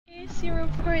AC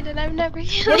report and I'm never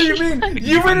What do you mean?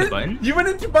 You went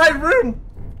into my room.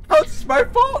 How is this my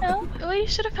fault? No, well, you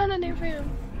should have found a new room.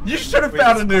 You should have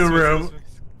found a new room.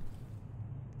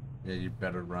 Yeah, you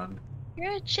better run.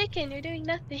 You're a chicken. You're doing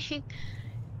nothing.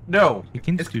 No.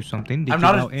 Chickens do something. They I'm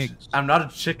not eggs. I'm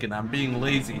not a chicken. I'm being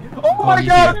lazy. Oh, Oh my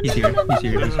god! He's here. He's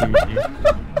here. He's here. He's here.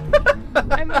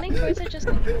 I'm running towards it just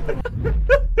like...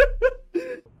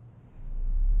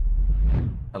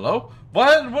 Hello?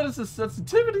 What is this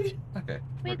sensitivity? Okay.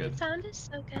 Wait, the sound is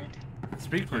so good.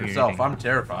 Speak for yourself. I'm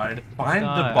terrified. Find the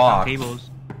I box. found tables.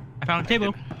 I found a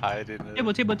table. I didn't.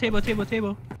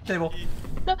 Table.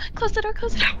 No, close the door,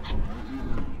 close the door.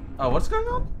 Oh, what's going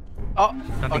on? Oh,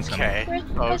 Nothing's okay. We're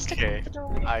supposed to Okay. close the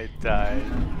door. I died.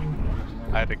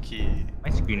 I had a key. My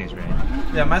screen is red.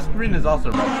 Yeah, my screen is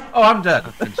also red. Oh, I'm dead.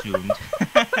 Consumed.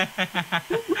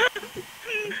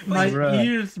 My Bruh.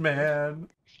 ears, man.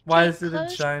 Why is it Close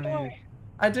the shiny? door.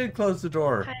 I did close the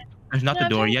door. There's not No, the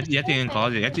door. don't You have to get in the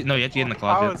closet. You have to get in the How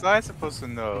closet. was I supposed to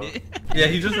know? Yeah,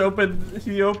 he just opened.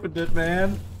 He opened it,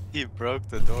 man. He broke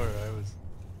the door.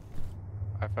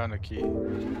 I found a key. Oh,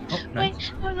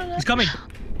 nice. Wait, no. He's coming.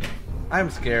 I'm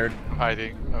scared. I'm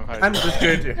hiding. I'm just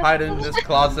going to hide in this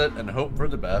closet and hope for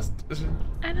the best.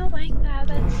 I don't like that.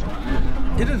 That's so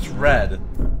bad. It is red.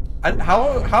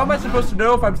 How am I supposed to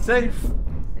know if I'm safe?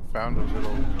 I found a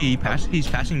little. He's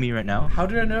passing me right now. How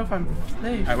do I know if I'm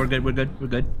safe? Alright, we're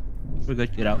good.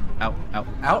 Get out. Out. Out?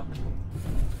 Out.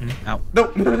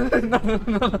 No.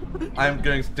 No. I'm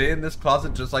going to stay in this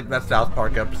closet just like that South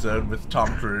Park episode with Tom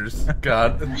Cruise.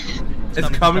 God. It's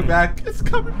coming back. It's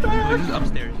coming back. This is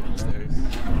upstairs.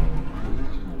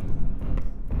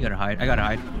 You gotta hide. I gotta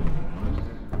hide.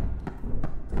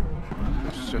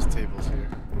 There's just tables here.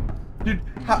 Dude,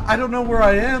 I don't know where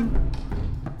I am.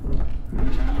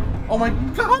 Oh my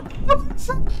god.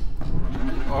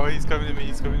 Oh, he's coming to me.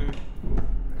 He's coming to me.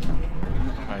 I'm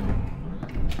hiding.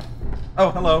 Oh,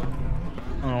 hello.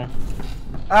 Oh.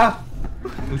 Ah.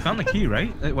 We found the key,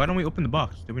 right? Why don't we open the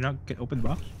box? Did we not open the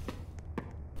box?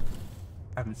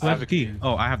 Who has the key?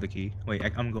 Oh, I have the key. Wait,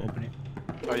 I'm gonna open it.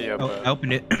 Oh yeah, Oh, but... I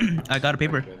opened it. I got a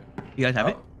paper. You guys have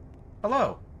it?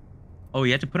 Hello. Oh,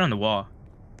 you have to put it on the wall.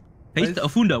 Paste the Wait.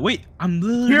 Ofunda. Wait, I'm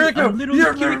literally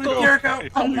Kiriko.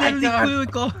 Oh I'm my literally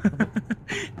god.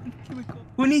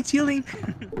 Who needs healing?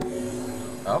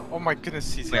 Oh my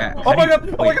goodness, he's Wait, here. Oh my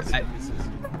god. Oh my wait, god.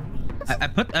 I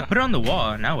put it on the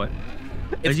wall. Now what?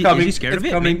 It's Is coming. he scared It's of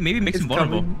it? coming. Maybe it makes It's him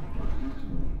vulnerable.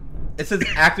 coming. It says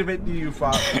activate the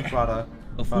Ufada.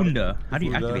 Ofunda. How do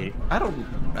you activate it? I don't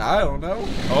know.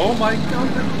 Oh my god.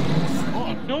 Oh,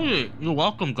 I killed it. You're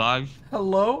welcome, guys.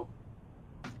 Hello?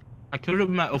 I killed it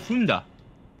with my Ofunda.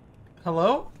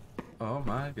 Hello? Oh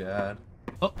my god.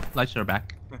 Oh, lights are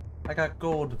back. I got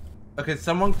gold. Okay,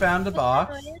 someone found a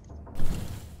box.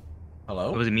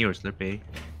 Hello? It was me or Slurpee.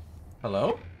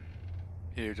 Hello?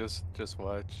 Here, just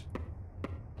watch.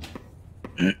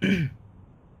 The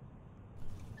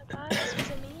box, was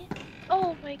it me?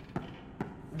 Oh my...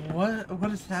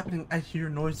 What is happening? I hear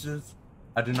noises.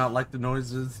 I do not like the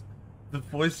noises. The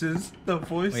voices.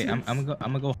 Wait, I'm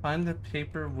gonna go. Find the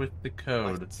paper with the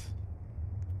code. What?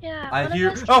 Yeah, I one of hear-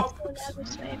 us oh! needs to go down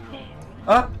this way, okay.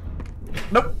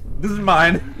 Nope. This is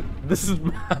mine. This is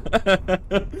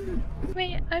mine.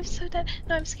 Wait, I'm so dead.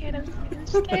 No, I'm scared. I'm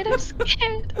scared. I'm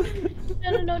scared.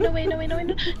 No, wait. No, I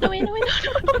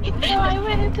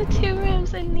went into 2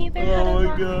 rooms and neither had a Oh my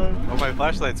lock. god. Oh, my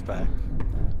flashlight's back.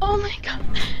 Oh my god.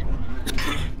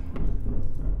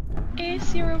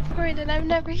 AC report and I'm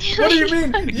never healing. What do you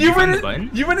mean? You find the button?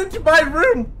 You went into my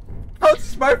room. How is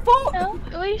this my fault? No,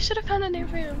 well, you should have found a new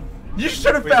room. You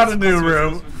should have Wait, found a this- new this-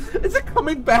 room. Is it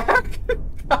coming back?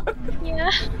 God. Yeah.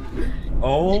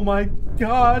 Oh my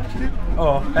god. Dude.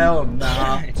 Oh hell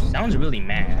nah. It sounds really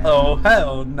mad. Oh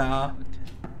hell nah.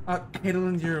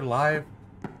 Caitlin, you're alive.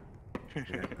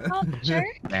 Oh, sure.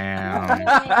 Damn.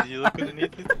 Did you look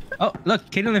underneath it? Oh, look,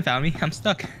 Caitlin found me. I'm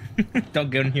stuck. Don't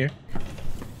go in here.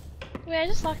 Wait, I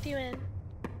just locked you in.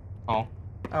 Oh.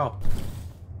 Oh.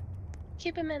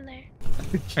 Keep him in there.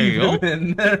 Hey, yo. Keep him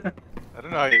in there. I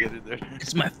don't know how you get in there.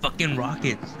 It's my fucking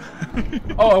rockets.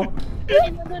 Oh.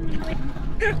 Wait, no, wait.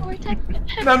 We're tech.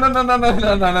 No. I don't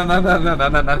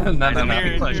have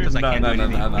to push because I can't do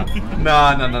anything. No.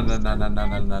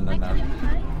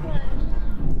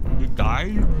 You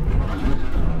died?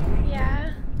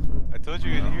 Yeah. I told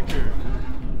you in here.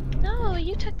 No,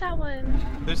 you took that one.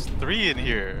 There's 3 in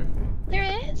here. There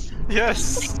is?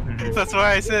 Yes. That's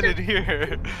why I said in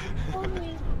here.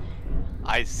 Holy.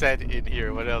 I said in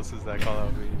here. What else does that call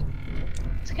out me?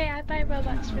 It's okay, I buy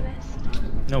Robux for this.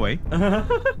 No way.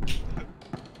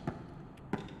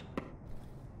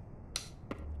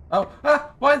 Oh.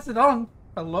 Ah. Why is it on?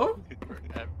 Hello?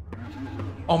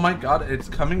 Oh my god, it's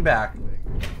coming back.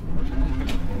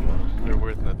 They're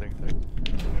worth nothing.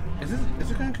 Is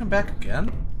it gonna come back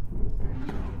again?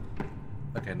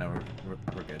 Okay, no,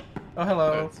 we're good. Oh,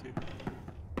 hello.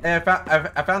 Hey,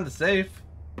 I found the safe.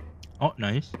 Oh,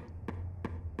 nice.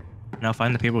 Now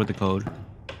find the paper with the code.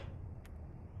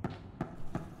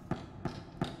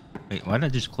 Wait, why did I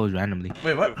just close randomly?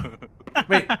 Wait, what?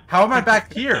 Wait, how am I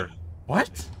back here? What?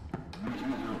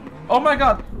 Oh my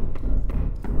god!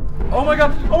 Oh my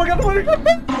god! Oh my god! Oh my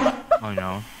god! Oh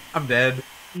no. I'm dead.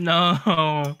 No.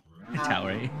 It's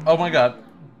alright. Oh my god.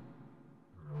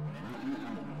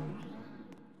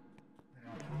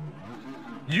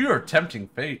 You are tempting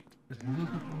fate.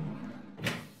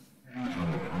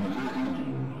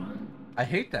 I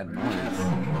hate that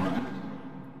noise.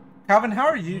 Calvin,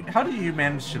 how do you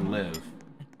manage to live?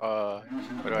 What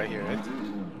do I hear?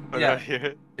 What Yeah. do I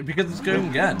hear? Because it's going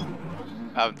again.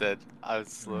 I'm dead. I'm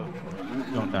slow.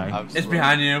 Don't die. It's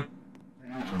behind you.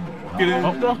 Get in.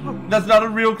 Oh, that's not a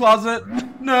real closet.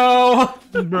 No.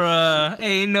 Bruh,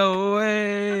 ain't no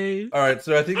way. Alright,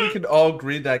 so I think we can all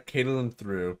agree that Caitlin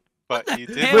threw. But you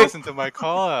did listen to my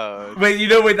call out. Wait,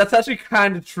 that's actually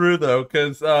kind of true though,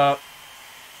 because, what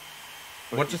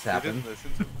just happened?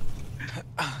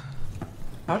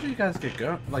 How do you guys get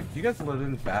going? Like, you guys load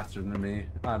in faster than me.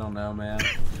 I don't know, man.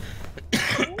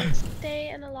 Stay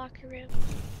in the locker room.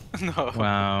 No.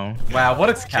 Wow. Wow, what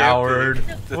a coward.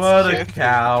 What a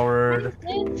coward.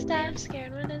 When is staff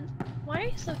scared? Why are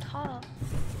you so tall?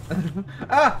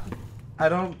 Ah! I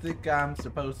don't think I'm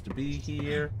supposed to be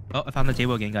here. Oh, I found the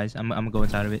table again, guys. I'm gonna go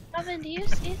inside of it. Evan, do you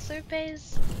see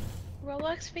Slurpay's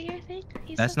Roblox figure thing?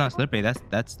 He's That's so not tall.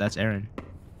 Slurpay. That's Aaron.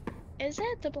 Is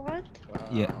it the blonde?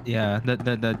 Yeah, yeah.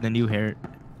 The new hair.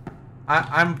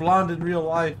 I'm blonde in real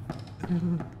life.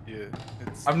 Yeah,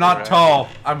 I'm not tall.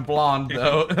 I'm blonde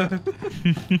though.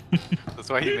 That's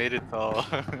why he made it tall.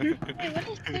 Wait, what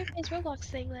is Slurpay's Roblox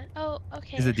thing then? Oh,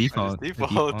 okay. Is the default. It's the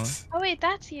default. Oh wait,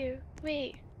 that's you.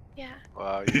 Wait, yeah.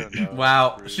 Wow, you don't know.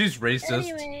 Wow, Rude. she's racist.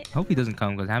 Anyway, Hope he doesn't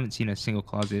come because I haven't seen a single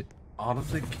closet.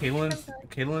 Honestly,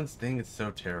 Caitlin's thing is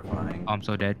so terrifying. Oh, I'm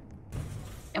so dead.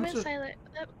 I'm I'm in so- silent.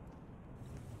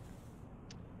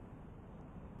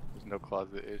 There's no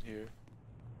closet in here.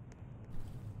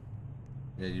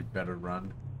 Yeah, you better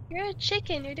run. You're a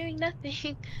chicken. You're doing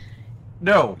nothing.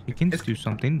 No, You can it's- do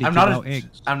something. They I'm give not out a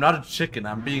eggs. I'm not a chicken.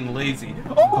 I'm being lazy.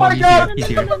 Oh Oh, my he's god! here. He's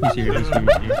here. He's here. He's here.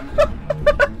 He's here.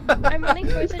 I'm running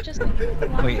towards it just like.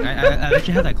 Wait, I let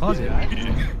you have that closet.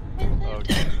 Okay.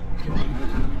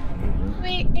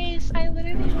 Wait, Ace, I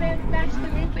literally ran back to the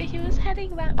room, but he was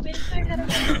heading that way, so I had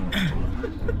to.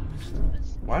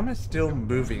 Why am I still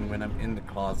moving when I'm in the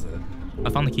closet? I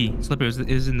found the key. Slipper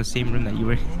is in the same room that you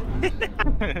were.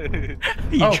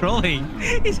 You're Oh. trolling.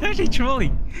 He's actually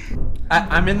trolling.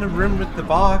 I'm in the room with the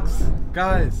box.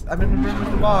 Guys, I'm in the room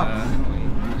with the box.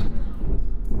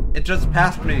 It just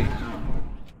passed me.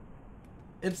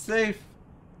 It's safe.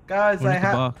 Guys, Where's I the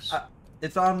have... box?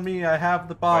 It's on me. I have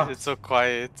the Why is box. it so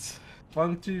quiet?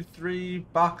 1, 2, 3,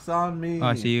 box on me. Oh,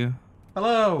 I see you.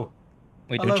 Hello.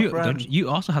 Wait, Hello, don't friend. you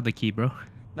also have the key, bro?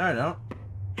 No, I don't.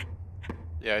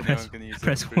 Yeah, I think Press, I'm gonna use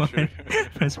press it for one. sure.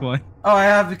 Press one. Oh, I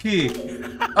have the key.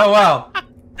 Oh, wow.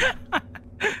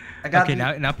 I got Okay,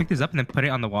 the... now pick this up and then put it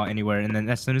on the wall anywhere, and then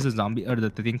as soon as the zombie or the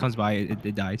thing comes by,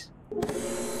 it dies.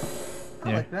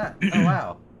 I like that. Oh,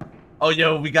 wow. Oh,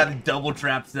 yo, we got a double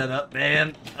trap set up,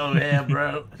 man. Oh, yeah,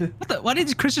 bro. What the, why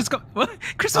did Chris just go? What?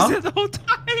 Chris was Huh? there the whole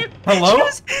time. Hello?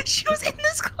 She was in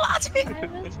this closet. I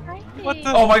was hiding. What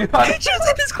the- Oh, my God. She was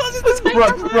in this closet this whole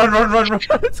Run, time. run.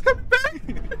 It's coming back.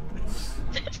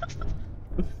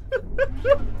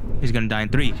 He's gonna die in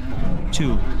 3,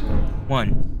 2,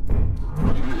 1.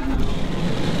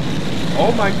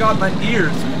 Oh, my God, my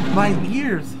ears. My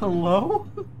ears. Hello?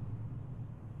 All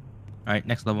right,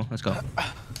 next level. Let's go.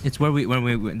 It's where we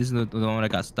this is the one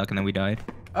that got stuck and then we died.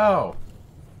 Oh.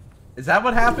 Is that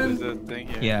what happened? There's a thing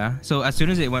here. Yeah. So as soon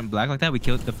as it went black like that, we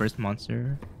killed the first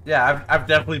monster. Yeah, I've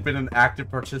definitely been an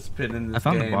active participant in this I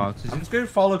found the game. box. I'm just gonna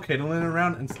follow Caitlin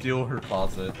around and steal her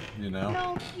closet, you know?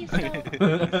 No, please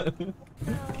don't.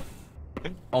 No.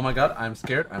 Oh my god, I'm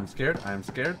scared.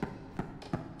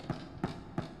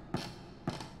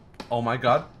 Oh my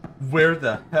god, where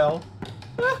the hell?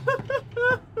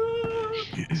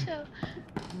 So,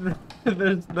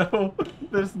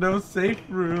 There's no safe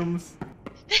rooms.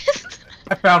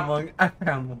 I found one.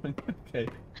 Okay.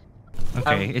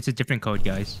 Okay, it's a different code,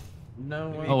 guys.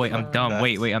 No. Oh wait, I'm dumb.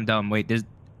 Wait, I'm dumb. Wait, there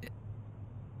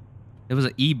was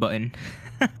an E button.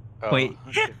 Oh, Wait.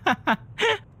 okay.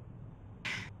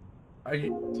 Are you?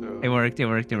 So, It worked. I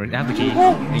have the key.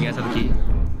 You guys have the key.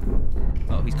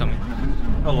 Oh,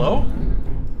 Hello?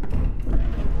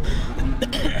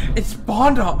 It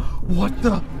spawned on. What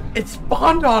the? It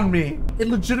spawned on me. It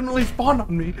legitimately spawned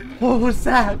on me. What was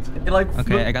that? It like.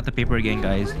 Okay, I got the paper again,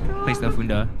 guys. Place the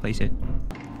funda. Place it.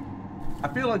 I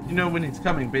feel like you know when he's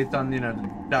coming based on, you know, the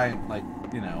giant, like,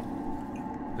 you know,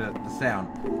 the sound.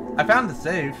 I found the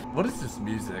safe. What is this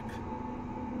music?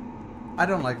 I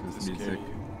don't like this music.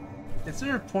 Is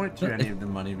there a point to any of the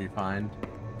money we find?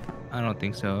 I don't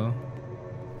think so.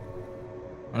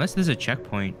 Unless there's a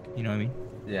checkpoint, you know what I mean?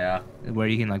 Yeah. Where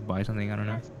you can like buy something, I don't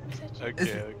know.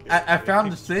 Okay. I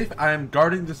found the safe. I am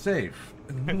guarding the safe.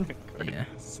 Yeah.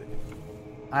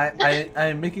 I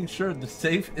am making sure the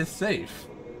safe is safe.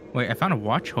 Wait, I found a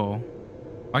watch hole.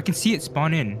 I can see it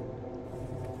spawn in.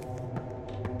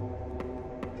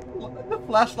 The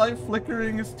flashlight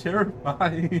flickering is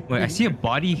terrifying. Wait, I see a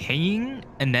body hanging,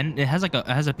 and then it has like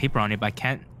a paper on it, but I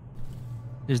can't.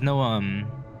 There's no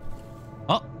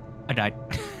Oh, I died.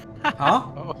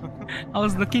 Huh? I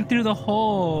was looking through the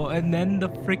hole, and then the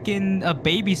freaking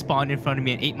baby spawned in front of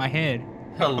me and ate my head.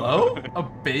 Hello? A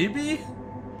baby?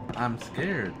 I'm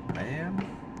scared, man.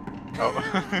 Oh.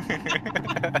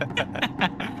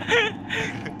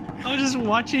 I was just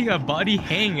watching a body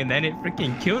hang, and then it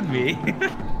freaking killed me.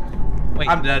 Wait.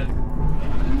 I'm dead.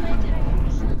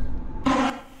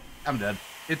 I'm dead.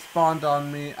 It spawned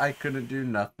on me. I couldn't do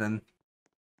nothing.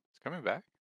 It's coming back.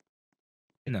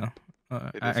 No,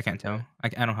 I can't tell. I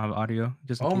don't have audio.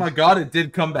 Just in Oh case. my god, it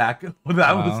did come back. That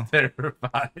Wow. was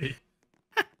terrifying.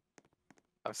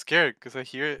 I'm scared because I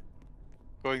hear it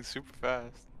going super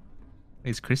fast.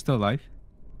 Is Crystal alive?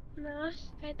 No,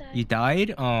 I died. You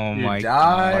died? Oh You my died?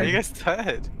 Why are god. you guys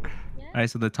dead? Yeah. Alright,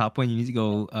 so the top one you need to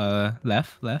go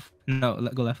left. No,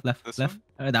 go left. This Left.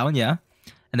 That one, yeah.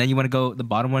 And then you want to go. The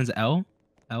bottom one's L.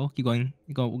 Keep going.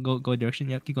 Go direction.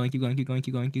 Yep. Keep going.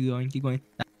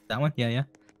 That one. Yeah.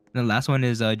 And the last one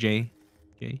is J.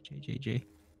 That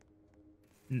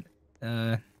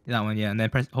one. Yeah. And then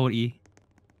hold E.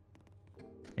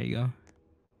 There you go.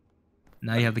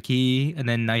 Now you have the key, and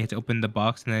then now you have to open the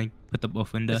box, and then put the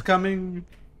bofunda. It's coming.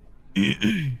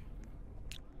 Because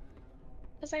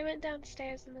I went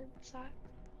downstairs and then saw it.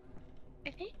 I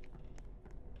think.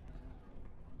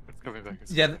 It's coming back.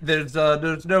 Yeah, there's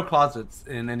no closets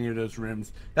in any of those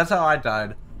rooms. That's how I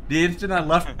died. The instant I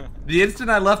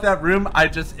left that room, I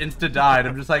just insta died.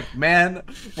 I'm just like, man,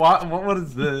 what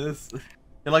is this?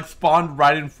 It like spawned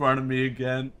right in front of me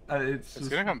again. It's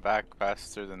gonna come back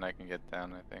faster than I can get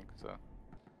down, I think. So.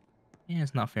 Yeah,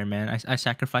 it's not fair, man. I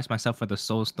sacrificed myself for the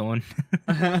soul stone.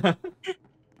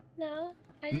 No,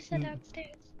 I just said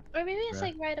downstairs. Or maybe it's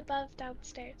like right above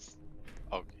downstairs.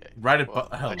 Okay. right well,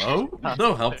 above. Hello?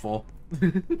 So helpful.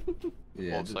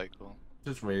 Yeah, Full cycle.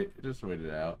 just wait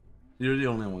it out. You're the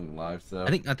only one alive, so.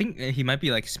 I think he might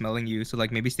be like smelling you, so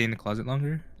like maybe stay in the closet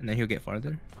longer, and then he'll get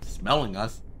farther. Smelling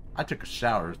us. I took a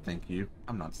shower, thank you.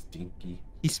 I'm not stinky.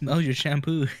 He smells your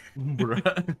shampoo.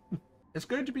 Bruh. It's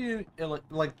going to be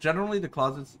like generally the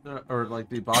closets or like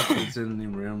the boxes in the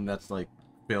room that's like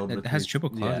filled It with has these-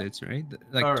 triple yeah. closets, right?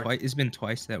 Like Alright. twice. It's been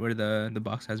twice that where the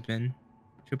box has been.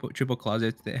 Triple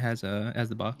closets that has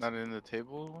the box. Not in the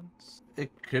table ones.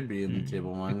 It could be in the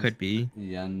table one. It could be.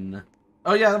 Yen.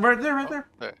 Oh yeah, right there.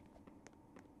 There.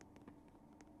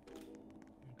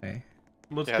 Okay.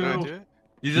 Let's Oh. Yeah, how do I go. do it?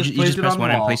 You You just just place it press on the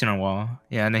one and wall. place it on a wall.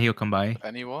 Yeah, and then he'll come by.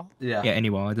 Any wall? Yeah. Yeah, any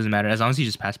wall. It doesn't matter as long as he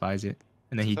just pass by it,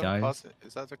 and then he Is that a dies. closet?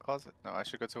 Is that the closet? No, I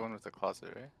should go to one with the closet,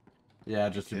 right? Yeah,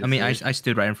 just. to I mean, be I safe.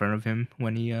 stood right in front of him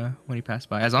when he passed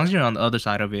by. As long as you're on the other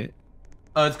side of it.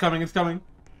 Oh, it's coming. It's coming.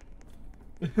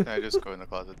 Can I just go in the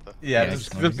closet though? Yeah, Yeah,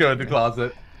 just just go in the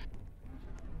closet.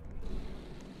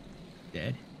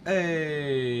 Dead.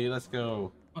 Hey, let's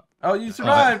go. Oh, you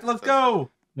survived. Let's go.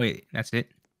 Wait, that's it.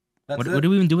 That's What it. do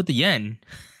we even do with the yen?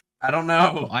 I don't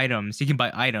know. Oh, items. You can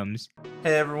buy items.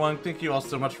 Hey everyone, thank you all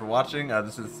so much for watching.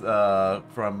 This is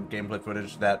from gameplay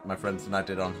footage that my friends and I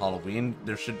did on Halloween.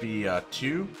 There should be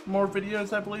 2 more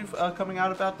videos, I believe, coming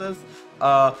out about this.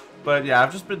 But yeah,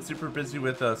 I've just been super busy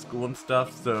with school and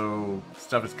stuff, so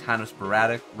stuff is kind of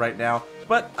sporadic right now.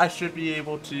 But I should be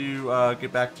able to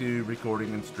get back to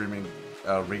recording and streaming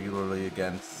regularly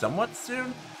again somewhat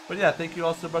soon. But yeah, thank you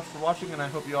all so much for watching, and I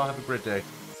hope you all have a great day.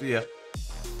 See ya.